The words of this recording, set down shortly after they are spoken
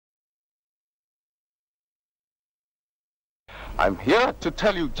I'm here to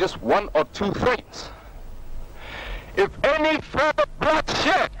tell you just one or two things. If any further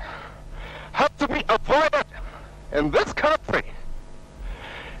bloodshed has to be avoided in this country,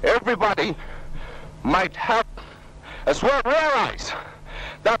 everybody might have as well realize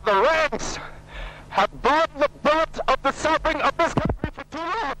that the ranks have borne the brunt of the suffering of this country for too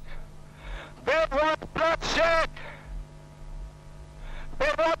long. They want bloodshed.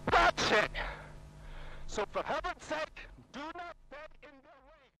 They want bloodshed. So for heaven's sake, do not stand in their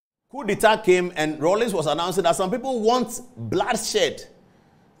way. Coup d'etat came and Rawlings was announcing that some people want bloodshed.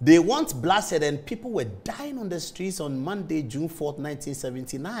 They want bloodshed, and people were dying on the streets on Monday, June 4th,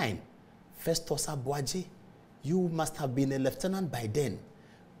 1979. Festus Aboagye, you must have been a lieutenant by then.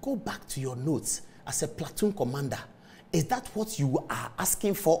 Go back to your notes as a platoon commander. Is that what you are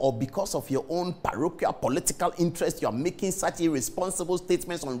asking for, or because of your own parochial political interest, you are making such irresponsible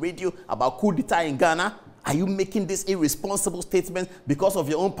statements on radio about coup d'etat in Ghana? Are you making this irresponsible statement because of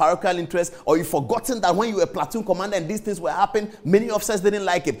your own parochial interest, or you've forgotten that when you were platoon commander and these things were happening, many officers didn't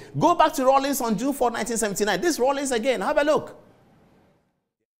like it? Go back to Rawlings on June 4, 1979. This Rawlings again. Have a look.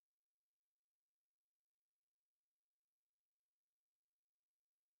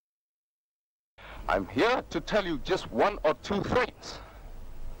 I'm here to tell you just one or two things.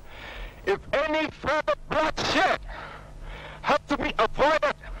 If any further bloodshed has to be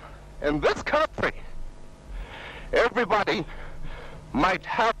avoided in this country, everybody might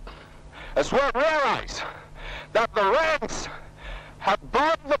have as well realize that the ranks have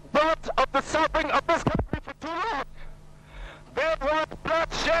borne the brunt of the suffering of this country for too long. They want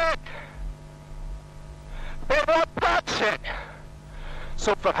bloodshed. They want bloodshed.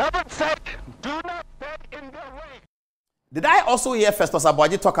 So for heaven's sake, do not stand in their way. Did I also hear Festus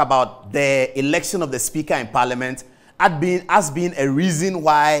Aboagye talk about the election of the Speaker in Parliament as being a reason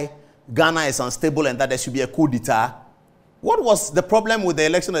why Ghana is unstable and that there should be a coup d'etat? What was the problem with the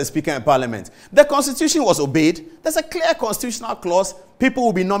election of the Speaker in Parliament? The Constitution was obeyed. There's a clear constitutional clause. People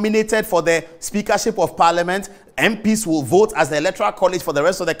will be nominated for the Speakership of Parliament. MPs will vote as the Electoral College for the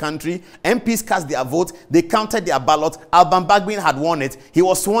rest of the country. MPs cast their vote. They counted their ballot. Adom-Otchere had won it. He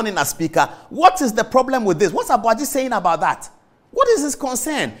was sworn in as Speaker. What is the problem with this? What's Aboagye saying about that? What is his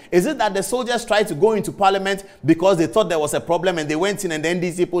concern? Is it that the soldiers tried to go into Parliament because they thought there was a problem and they went in and the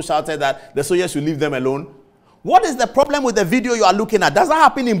NDC people shouted that the soldiers should leave them alone? What is the problem with the video you are looking at? Does that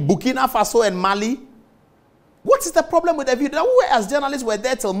happen in Burkina Faso and Mali? What is the problem with the video? We as journalists were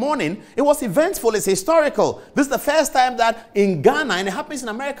there till morning. It was eventful. It's historical. This is the first time that in Ghana, and it happens in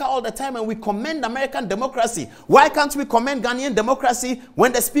America all the time, and we commend American democracy. Why can't we commend Ghanaian democracy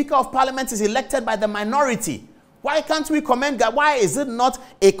when the Speaker of Parliament is elected by the minority? Why can't we commend God? Why is it not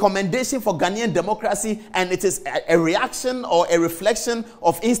a commendation for Ghanaian democracy and it is a reaction or a reflection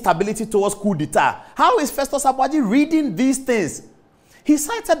of instability towards coup d'etat? How is Festus Aboagye reading these things? He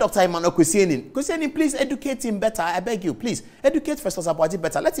cited Dr. Emmanuel Kwesieni, please educate him better. I beg you, please educate Festus Aboagye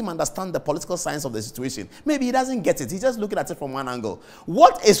better. Let him understand the political science of the situation. Maybe he doesn't get it. He's just looking at it from one angle.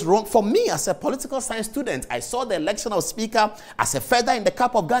 What is wrong? For me, as a political science student, I saw the election of Speaker as a feather in the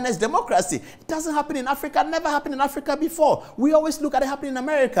cap of Ghana's democracy. It doesn't happen in Africa. Never happened in Africa before. We always look at it happening in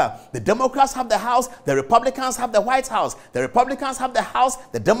America. The Democrats have the House. The Republicans have the White House. The Republicans have the House.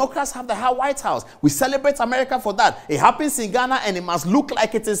 The Democrats have the White House. We celebrate America for that. It happens in Ghana, and it must look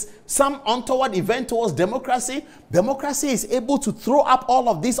like it is some untoward event towards democracy. Democracy is able to throw up all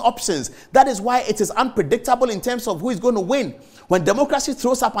of these options. That is why it is unpredictable in terms of who is going to win. When democracy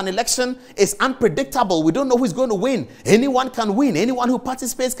throws up an election, it's unpredictable. We don't know who is going to win. Anyone can win. Anyone who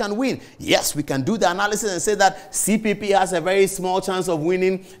participates can win. Yes, we can do the analysis and say that CPP has a very small chance of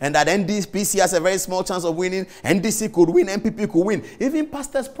winning and that NDPC has a very small chance of winning. NDC could win, MPP could win. Even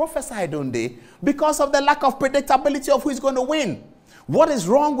pastors prophesy, don't they? Because of the lack of predictability of who is going to win. What is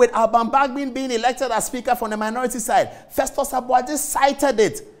wrong with Adom-Otchere being elected as Speaker from the minority side? Festus Aboagye cited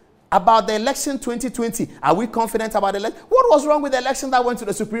it about the election 2020. Are we confident about the election? What was wrong with the election that went to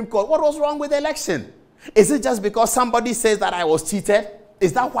the Supreme Court? What was wrong with the election? Is it just because somebody says that I was cheated?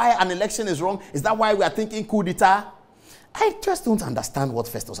 Is that why an election is wrong? Is that why we are thinking coup d'etat? I just don't understand what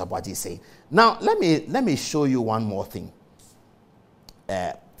Festus Aboagye is saying. Now, let me show you one more thing.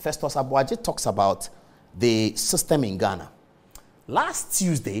 Festus Aboagye talks about the system in Ghana. Last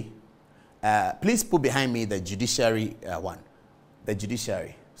Tuesday, please put behind me the judiciary one. The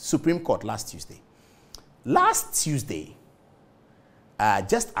judiciary. Supreme Court last Tuesday. Last Tuesday,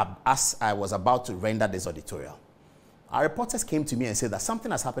 just as I was about to render this editorial, our reporters came to me and said that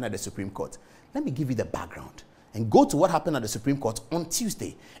something has happened at the Supreme Court. Let me give you the background and go to what happened at the Supreme Court on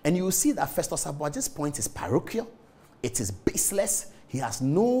Tuesday. And you will see that Festus Aboagye's point is parochial. It is baseless. He has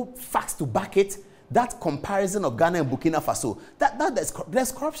no facts to back it. that comparison of Ghana and Burkina Faso,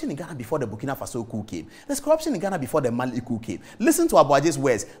 there's corruption in Ghana before the Burkina Faso coup came. There's corruption in Ghana before the Mali coup came. Listen to Aboagye's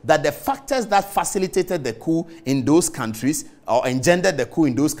words, that the factors that facilitated the coup in those countries or engendered the coup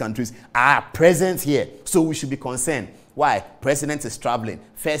in those countries are present here. So we should be concerned. Why? President is traveling.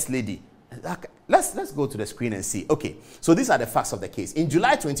 First lady. Let's go to the screen and see. Okay, so these are the facts of the case. In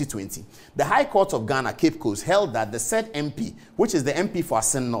July 2020, the High Court of Ghana, Cape Coast, held that the said MP, which is the MP for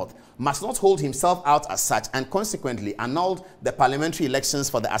Asin North, must not hold himself out as such and consequently annulled the parliamentary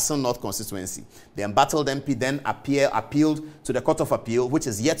elections for the Asin North constituency. The embattled MP then appealed to the Court of Appeal, which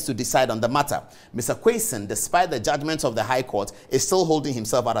is yet to decide on the matter. Mr. Kwesi, despite the judgment of the High Court, is still holding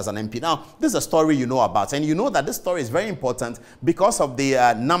himself out as an MP. Now, this is a story you know about, and you know that this story is very important because of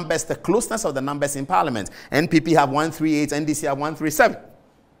the numbers, the closeness of the numbers in Parliament. NPP have 138, NDC have 137.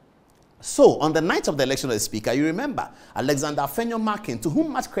 So, on the night of the election of the Speaker, you remember Alexander Afenyo-Markin, to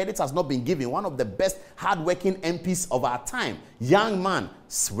whom much credit has not been given, one of the best hard-working MPs of our time, young man,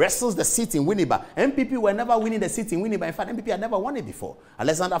 wrestles the seat in Winneba. MPP were never winning the seat in Winneba. In fact, MPP had never won it before.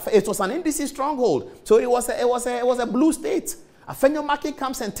 It was an NDC stronghold, so it was a blue state. Afenyo-Markin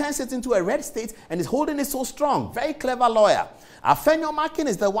comes and turns it into a red state and is holding it so strong. Very clever lawyer. Afenyo-Markin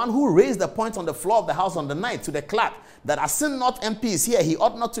is the one who raised the point on the floor of the House on the night to the clerk that Asin North MP is here. He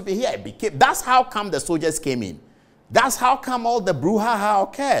ought not to be here. That's how come the soldiers came in. That's how come all the brouhaha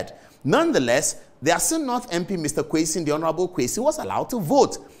occurred. Nonetheless, the Asin North MP, Mr. Kwesi, the Honorable Kwesi, was allowed to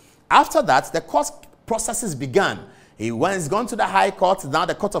vote. After that, the court processes began. He's gone to the High Court, now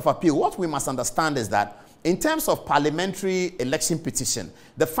the Court of Appeal. What we must understand is that in terms of parliamentary election petition,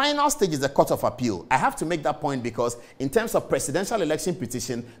 the final stage is the Court of Appeal. I have to make that point because in terms of presidential election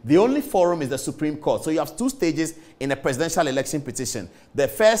petition, the only forum is the Supreme Court. So you have two stages in a presidential election petition. The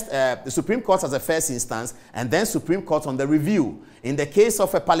first, the Supreme Court as a first instance, and then Supreme Court on the review. In the case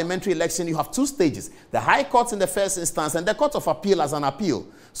of a parliamentary election, you have two stages. The High Court in the first instance and the Court of Appeal as an appeal.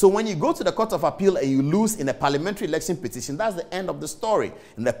 So when you go to the Court of Appeal and you lose in a parliamentary election petition, that's the end of the story.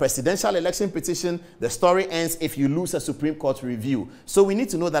 In the presidential election petition, the story ends if you lose a Supreme Court review. So we need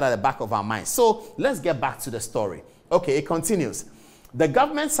to know that at the back of our minds. So let's get back to the story. Okay, it continues. The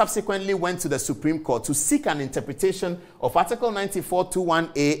government subsequently went to the Supreme Court to seek an interpretation of Article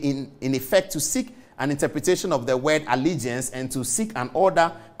 94(21)A in effect to seek an interpretation of the word allegiance and to seek an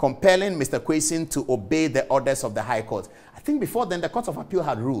order compelling Mr. Kwesi to obey the orders of the High Court. I think before then the Court of Appeal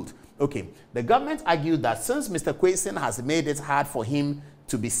had ruled. Okay, the government argued that since Mr. Kwesi has made it hard for him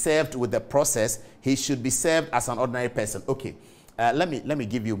to be served with the process, he should be served as an ordinary person. Okay, let me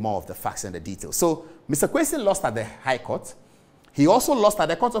give you more of the facts and the details. So Mr. Kwesi lost at the High Court. He also lost at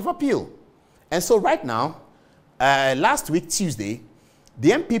the Court of Appeal. And so right now, last week, Tuesday,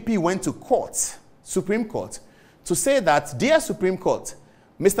 the MPP went to court, Supreme Court, to say that, dear Supreme Court,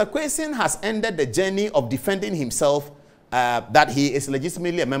 Mr. Kwesi has ended the journey of defending himself that he is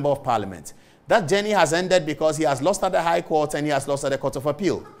legitimately a member of Parliament. That journey has ended because he has lost at the High Court and he has lost at the Court of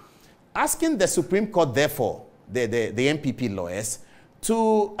Appeal. Asking the Supreme Court, therefore, the MPP lawyers,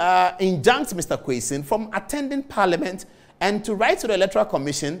 to injunct Mr. Kwesi from attending Parliament and to write to the Electoral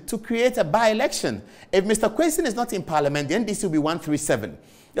Commission to create a by-election. If Mr. Kwesi is not in Parliament, the NDC will be 137.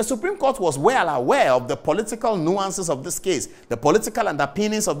 The Supreme Court was well aware of the political nuances of this case, the political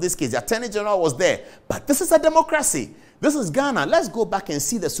underpinnings of this case. The Attorney General was there. But this is a democracy. This is Ghana. Let's go back and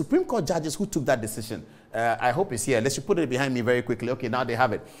see the Supreme Court judges who took that decision. I hope it's here. Let's put it behind me very quickly. Okay, now they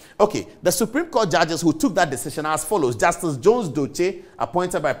have it. Okay, the Supreme Court judges who took that decision are as follows. Justice Jones Doche,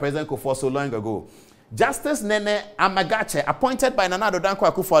 appointed by President Kufuor so long ago. Justice Nene Amagache, appointed by Nana Addo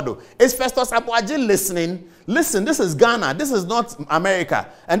Dankwa Akufo-Addo. Is Festus Aboagye listening? Listen, this is Ghana. This is not America.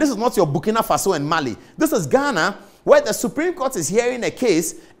 And this is not your Burkina Faso and Mali. This is Ghana, where the Supreme Court is hearing a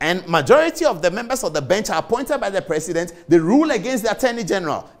case and majority of the members of the bench are appointed by the president. They rule against the Attorney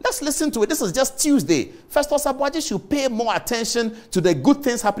General. Let's listen to it. This is just Tuesday. Festus Aboagye should pay more attention to the good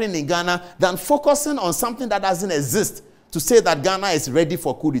things happening in Ghana than focusing on something that doesn't exist. To say that Ghana is ready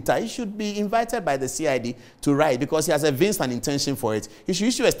for coup d'etat, he should be invited by the CID to write because he has evinced an intention for it. He should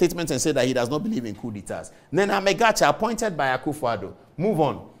issue a statement and say that he does not believe in coup d'etats. Nene Amagache, appointed by Akufo-Addo. Move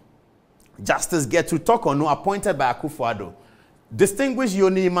on. Justice Getu Tokono, appointed by Akufo-Addo. Distinguished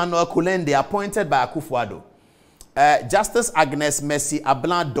Yoni Emmanuel Kulende, appointed by Akufo-Addo. Justice Agnes Mercy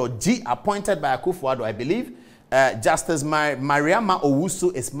Ablan Doji, appointed by Akufo-Addo, I believe. Justice Mariama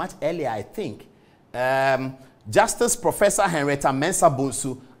Owusu is much earlier, I think. Justice Professor Henrietta Mensah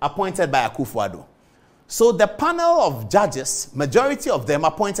Bonsu, appointed by Akufo-Addo. So the panel of judges, majority of them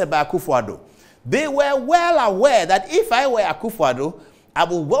appointed by Akufo-Addo, they were well aware that if I were Akufo-Addo, I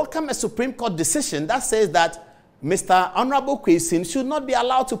would welcome a Supreme Court decision that says that Mr. Honorable Kwesi should not be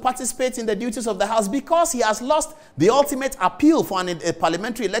allowed to participate in the duties of the House because he has lost the ultimate appeal for a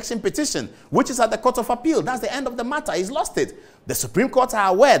parliamentary election petition, which is at the Court of Appeal. That's the end of the matter. He's lost it. The Supreme Court are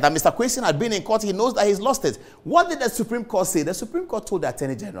aware that Mr. Kwesi had been in court. He knows that he's lost it. What did the Supreme Court say? The Supreme Court told the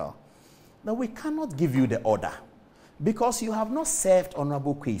Attorney General that we cannot give you the order because you have not served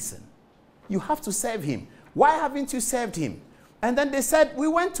Honorable Kwesi. You have to serve him. Why haven't you served him? And then they said, we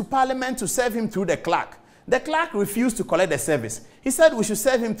went to Parliament to serve him through the clerk. The clerk refused to collect the service. He said we should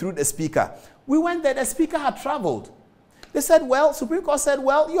serve him through the speaker. We went there, the speaker had traveled. They said, well, Supreme Court said,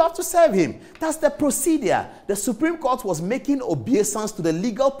 well, you have to serve him. That's the procedure. The Supreme Court was making obeisance to the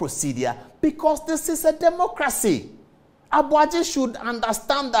legal procedure because this is a democracy. Aboagye should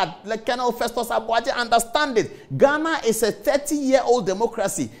understand that, like Colonel Festus Aboagye understand it. Ghana is a 30-year-old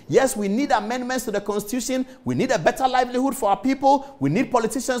democracy. Yes, we need amendments to the constitution. We need a better livelihood for our people. We need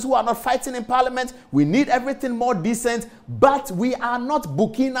politicians who are not fighting in parliament. We need everything more decent. But we are not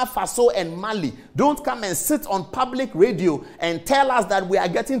Burkina Faso and Mali. Don't come and sit on public radio and tell us that we are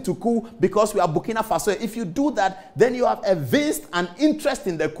getting to coup because we are Burkina Faso. If you do that, then you have evinced an interest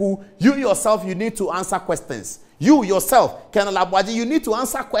in the coup. You yourself, you need to answer questions. You yourself, Colonel Aboagye, you need to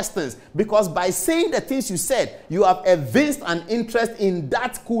answer questions because by saying the things you said, you have evinced an interest in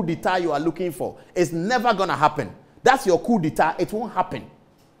that coup d'etat you are looking for. It's never going to happen. That's your coup d'etat. It won't happen.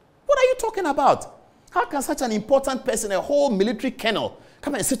 What are you talking about? How can such an important person, a whole military colonel,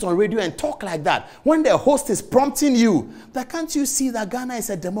 come and sit on radio and talk like that when the host is prompting you that can't you see that Ghana is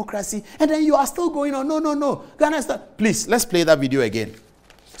a democracy? And then you are still going on, no, Ghana is not. Please, let's play that video again.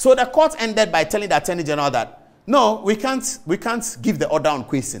 So the court ended by telling the Attorney General that no, we can't give the order on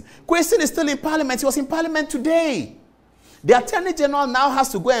Kwesi. Kwesi is still in Parliament. He was in Parliament today. The Attorney General now has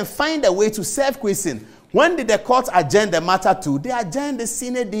to go and find a way to serve Kwesi. When did the court adjourn the matter to? They adjourned the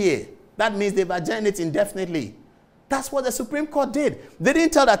sine die. That means they've adjourned it indefinitely. That's what the Supreme Court did. They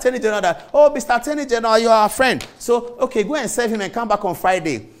didn't tell the Attorney General that, oh, Mr. Attorney General, you are a friend. So, okay, go and serve him and come back on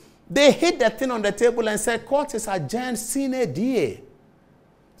Friday. They hit the thing on the table and said, court is adjourned sine die.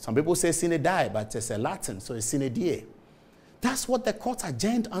 Some people say sine die, but it's a Latin, so it's sine die. That's what the court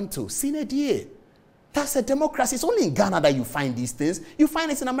adjourned unto, sine die. That's a democracy. It's only in Ghana that you find these things. You find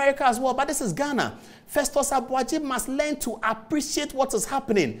it in America as well, but this is Ghana. Festus Aboagye must learn to appreciate what is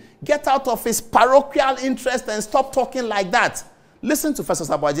happening. Get out of his parochial interest and stop talking like that. Listen to Festus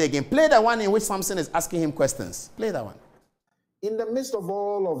Aboagye again. Play the one in which Samson is asking him questions. Play that one. In the midst of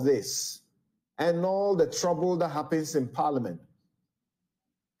all of this and all the trouble that happens in Parliament,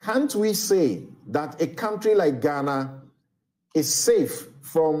 can't we say that a country like Ghana is safe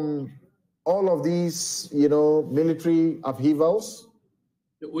from all of these, military upheavals?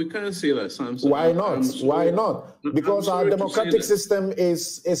 We can't say that, Samson. Why not? Why not? Because our democratic system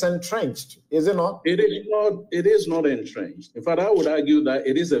is entrenched, is it not? It is not entrenched. In fact, I would argue that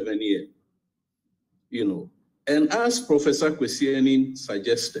it is a veneer, And as Professor Kwesi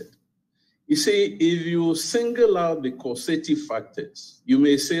suggested, you see, if you single out the causative factors, you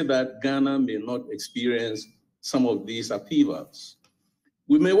may say that Ghana may not experience some of these upheavals.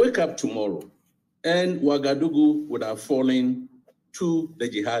 We may wake up tomorrow and Ouagadougou would have fallen to the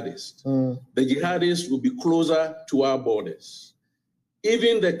jihadists. The jihadists will be closer to our borders.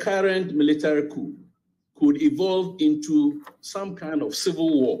 Even the current military coup could evolve into some kind of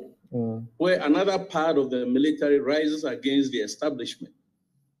civil war, where another part of the military rises against the establishment.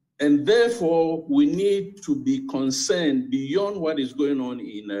 And therefore, we need to be concerned beyond what is going on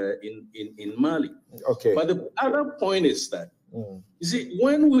in Mali. Okay. But the other point is that, you see,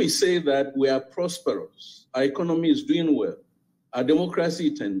 when we say that we are prosperous, our economy is doing well, our democracy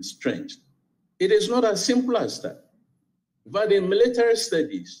is entrenched, it is not as simple as that. But in military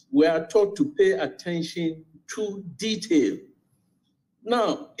studies, we are taught to pay attention to detail.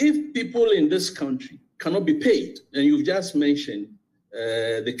 Now, if people in this country cannot be paid, and you've just mentioned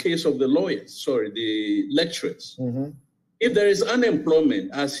the case of the lecturers. If there is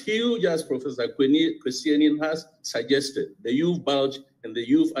unemployment, as huge as Professor Kwesi has suggested, the youth bulge and the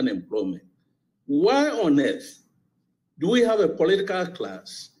youth unemployment, why on earth do we have a political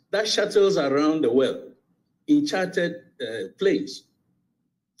class that shuttles around the world in chartered planes?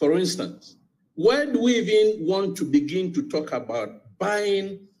 For instance, why do we even want to begin to talk about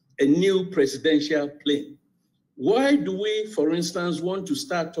buying a new presidential plane? Why do we, for instance, want to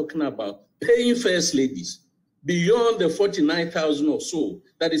start talking about paying first ladies beyond the 49,000 or so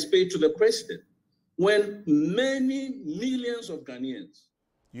that is paid to the president, when many millions of Ghanaians...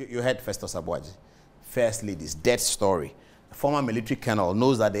 You heard Festus Aboagye, first ladies, death story. A former military colonel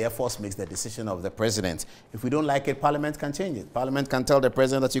knows that the Air Force makes the decision of the president. If we don't like it, Parliament can change it. Parliament can tell the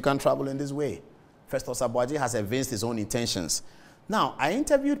president that you can't travel in this way. Festus Aboagye has evinced his own intentions. Now, I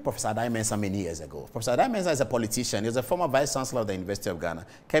interviewed Professor Adom-Otchere many years ago. Professor Adom-Otchere is a politician. He was a former vice chancellor of the University of Ghana,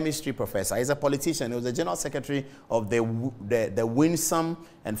 chemistry professor. He's a politician. He was the general secretary of the winsome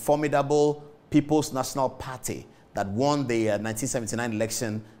and formidable People's National Party that won the 1979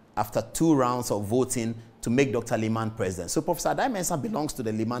 election after 2 rounds of voting to make Dr. Liman president. So Professor Adom-Otchere belongs to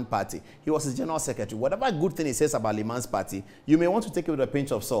the Liman party. He was his general secretary. Whatever good thing he says about Liman's party, you may want to take it with a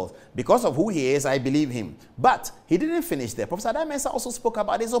pinch of salt. Because of who he is, I believe him. But he didn't finish there. Professor Adom-Otchere also spoke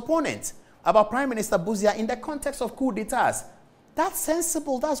about his opponent, about Prime Minister Busia in the context of coup d'etats. That's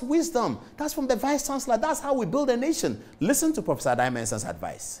sensible. That's wisdom. That's from the Vice Chancellor. That's how we build a nation. Listen to Professor Adom-Otchere's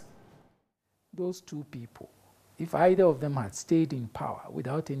advice. Those 2 people, if either of them had stayed in power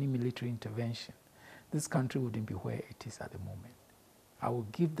without any military intervention, this country wouldn't be where it is at the moment. I will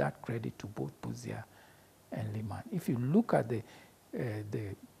give that credit to both Busia and Liman. If you look at the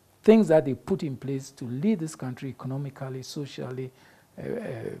things that they put in place to lead this country economically, socially,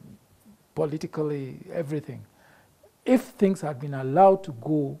 politically, everything, if things had been allowed to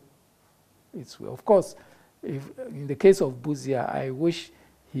go its way, of course, if in the case of Busia, I wish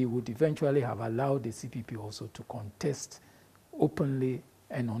he would eventually have allowed the CPP also to contest openly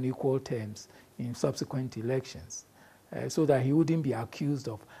and on equal terms in subsequent elections, so that he wouldn't be accused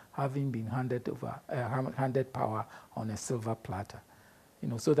of having been handed power on a silver platter,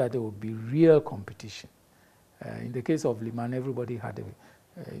 so that there would be real competition. In the case of Liman, everybody had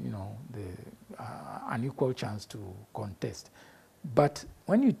an equal chance to contest. But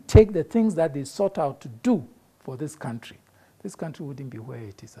when you take the things that they sought out to do for this country wouldn't be where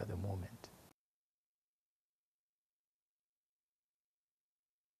it is at the moment.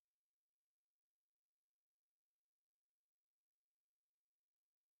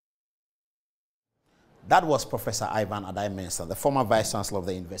 That was Professor Ivan Adom-Otchere, the former Vice Chancellor of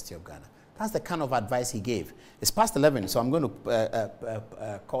the University of Ghana. That's the kind of advice he gave. It's past 11, so I'm going to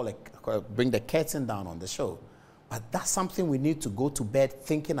bring the curtain down on the show. But that's something we need to go to bed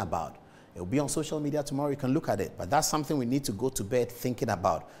thinking about. It will be on social media tomorrow. You can look at it. But that's something we need to go to bed thinking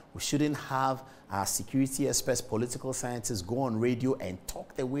about. We shouldn't have our security experts, political scientists go on radio and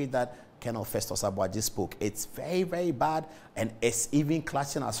talk the way that Colonel Festus Aboagye spoke. It's very, very bad, and it's even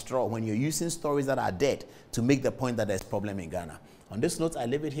clutching at straw when you're using stories that are dead to make the point that there's a problem in Ghana. On this note, I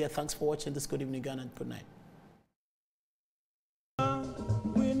leave it here. Thanks for watching this. Good evening, Ghana, and good night.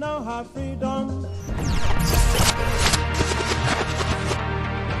 We now have freedom.